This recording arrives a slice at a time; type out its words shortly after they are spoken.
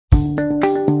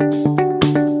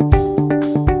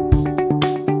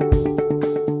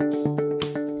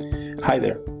Hi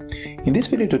there. In this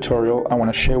video tutorial, I want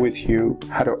to share with you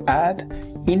how to add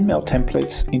InMail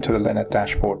templates into the Leonard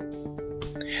dashboard.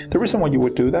 The reason why you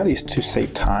would do that is to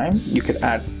save time. You could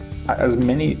add as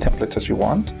many templates as you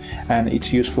want, and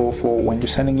it's useful for when you're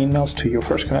sending emails to your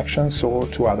first connections or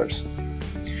to others.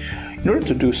 In order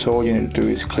to do so, all you need to do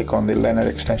is click on the Leonard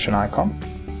extension icon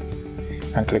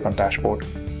and click on Dashboard.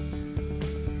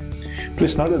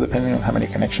 Please note that depending on how many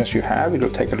connections you have, it will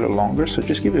take a little longer, so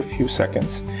just give it a few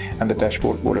seconds and the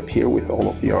dashboard will appear with all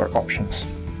of your options.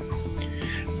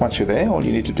 Once you're there, all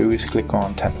you need to do is click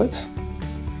on Templates,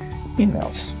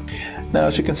 Emails. Now,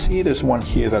 as you can see, there's one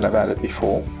here that I've added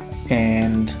before,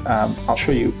 and I'll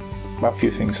show you a few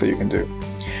things that you can do.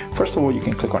 First of all, you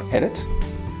can click on Edit,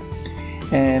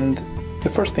 and the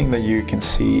first thing that you can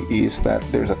see is that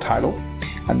there's a title.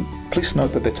 And please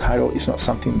note that the title is not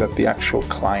something that the actual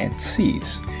client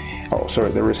sees,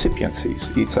 the recipient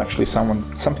sees. It's actually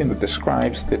something that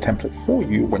describes the template for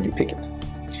you when you pick it.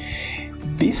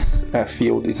 This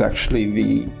field is actually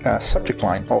the subject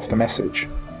line of the message,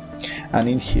 and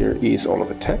in here is all of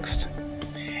the text.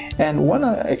 And one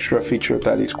extra feature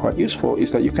that is quite useful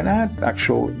is that you can add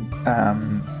actual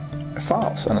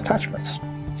files and attachments.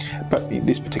 But in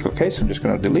this particular case, I'm just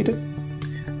going to delete it,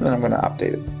 and then I'm going to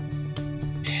update it.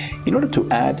 In order to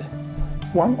add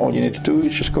one, all you need to do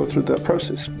is just go through the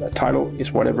process. The title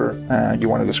is whatever you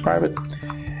want to describe it.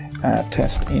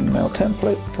 Test InMail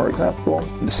template, for example.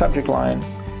 The subject line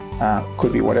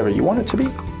could be whatever you want it to be.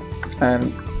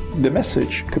 And the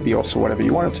message could be also whatever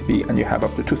you want it to be, and you have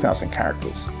up to 2,000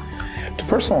 characters. To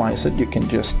personalize it, you can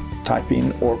just type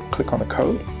in or click on the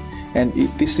code. And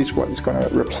this is what is going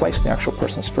to replace the actual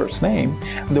person's first name.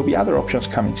 And there'll be other options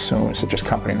coming soon, such as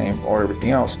company name or everything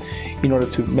else, in order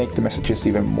to make the messages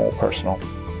even more personal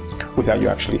without you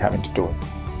actually having to do it.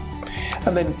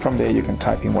 And then from there, you can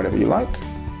type in whatever you like.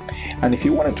 And if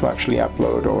you wanted to actually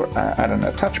upload or add an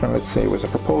attachment, let's say it was a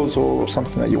proposal or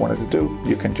something that you wanted to do,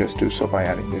 you can just do so by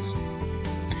adding this.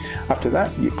 After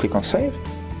that, you click on Save.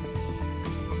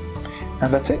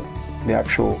 And that's it. The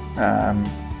actual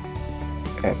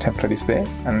template is there,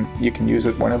 and you can use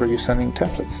it whenever you're sending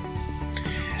templates.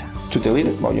 To delete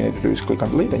it, all you need to do is click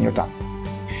on Delete and you're done.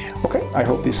 Okay, I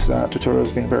hope this tutorial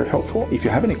has been very helpful. If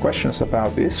you have any questions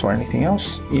about this or anything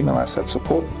else, email us at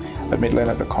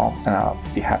support@midleonard.com and I'll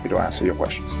be happy to answer your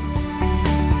questions.